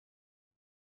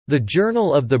The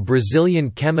Journal of the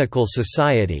Brazilian Chemical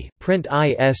Society, print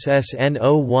ISSN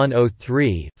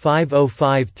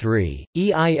 0103-5053,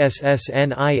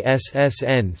 EISSN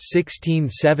ISSN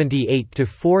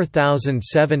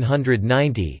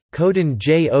 1678-4790, Coden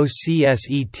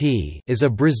JOCSET, is a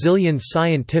Brazilian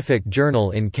scientific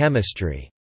journal in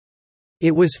chemistry.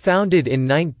 It was founded in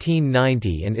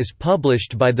 1990 and is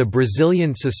published by the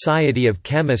Brazilian Society of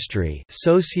Chemistry,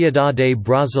 Sociedade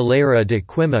Brasileira de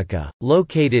Química,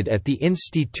 located at the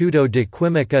Instituto de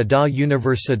Química da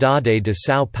Universidade de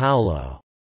São Paulo.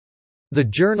 The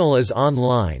journal is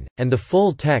online, and the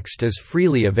full text is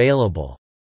freely available.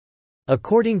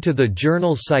 According to the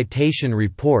journal Citation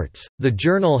Reports, the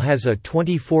journal has a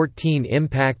 2014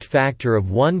 impact factor of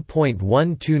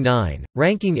 1.129,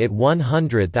 ranking it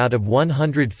 100th out of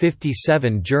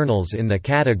 157 journals in the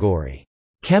category,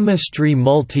 "Chemistry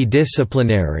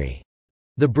Multidisciplinary".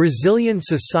 The Brazilian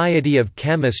Society of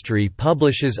Chemistry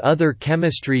publishes other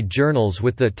chemistry journals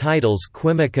with the titles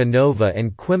Química Nova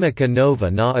and Química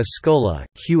Nova na Escola,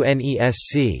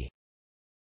 QNESC.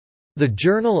 The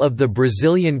Journal of the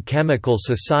Brazilian Chemical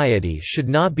Society should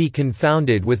not be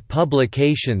confounded with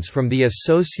publications from the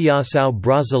Associação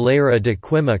Brasileira de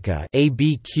Química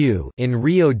 (ABQ) in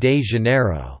Rio de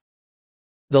Janeiro.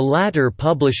 The latter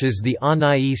publishes the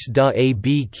Anais da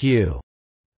ABQ.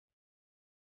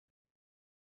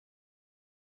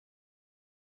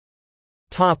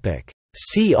 Topic: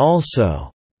 See also: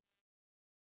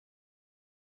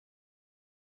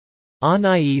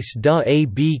 Anais da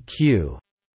ABQ,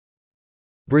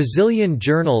 Brazilian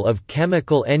Journal of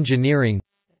Chemical Engineering,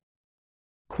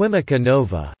 Química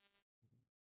Nova,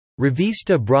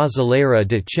 Revista Brasileira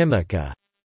de Química,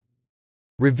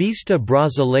 Revista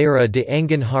Brasileira de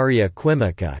Engenharia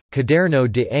Química, Caderno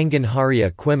de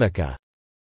Engenharia Química.